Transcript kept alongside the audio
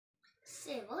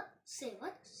Save Earth, Save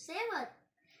Earth, Save Earth.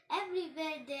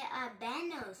 Everywhere there are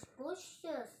banners,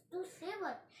 posters to save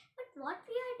Earth. But what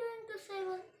we are doing to save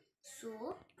Earth?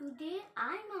 So today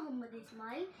I, Muhammad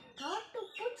Ismail, thought to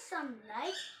put some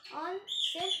light on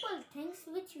simple things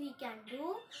which we can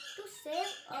do to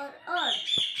save our Earth.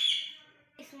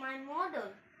 It's my model.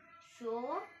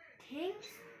 So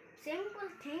simple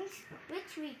things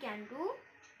which we can do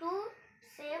to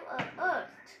save our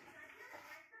Earth.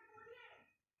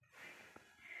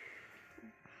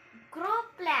 Grow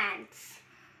plants.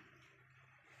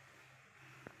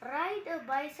 Ride a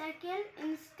bicycle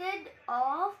instead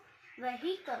of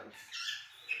vehicles.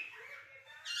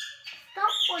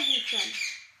 Stop pollution.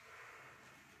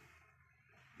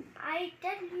 I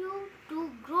tell you to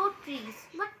grow trees,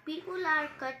 but people are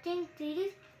cutting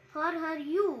trees for her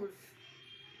use.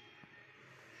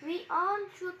 We all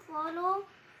should follow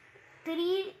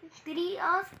three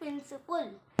R's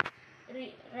principle.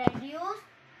 Reduce,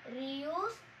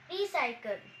 reuse,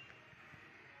 recycle.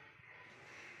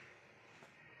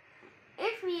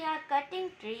 If we are cutting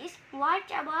trees, what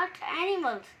about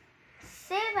animals?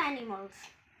 Save animals.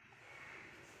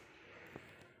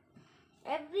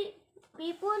 Every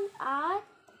people are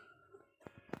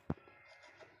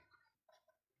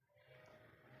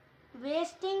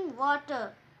wasting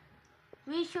water.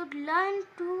 We should learn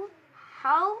to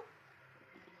how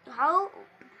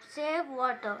save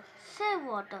water. Save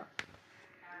water.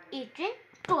 Eating,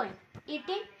 throwing.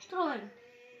 Eating, throwing.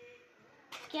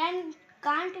 Can't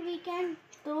we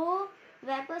throw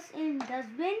vapors in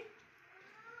dustbin?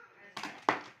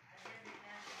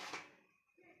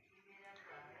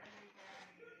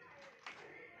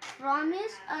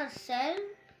 Promise ourselves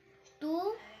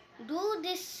to do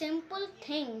these simple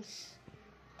things.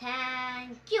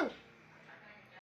 Thank you.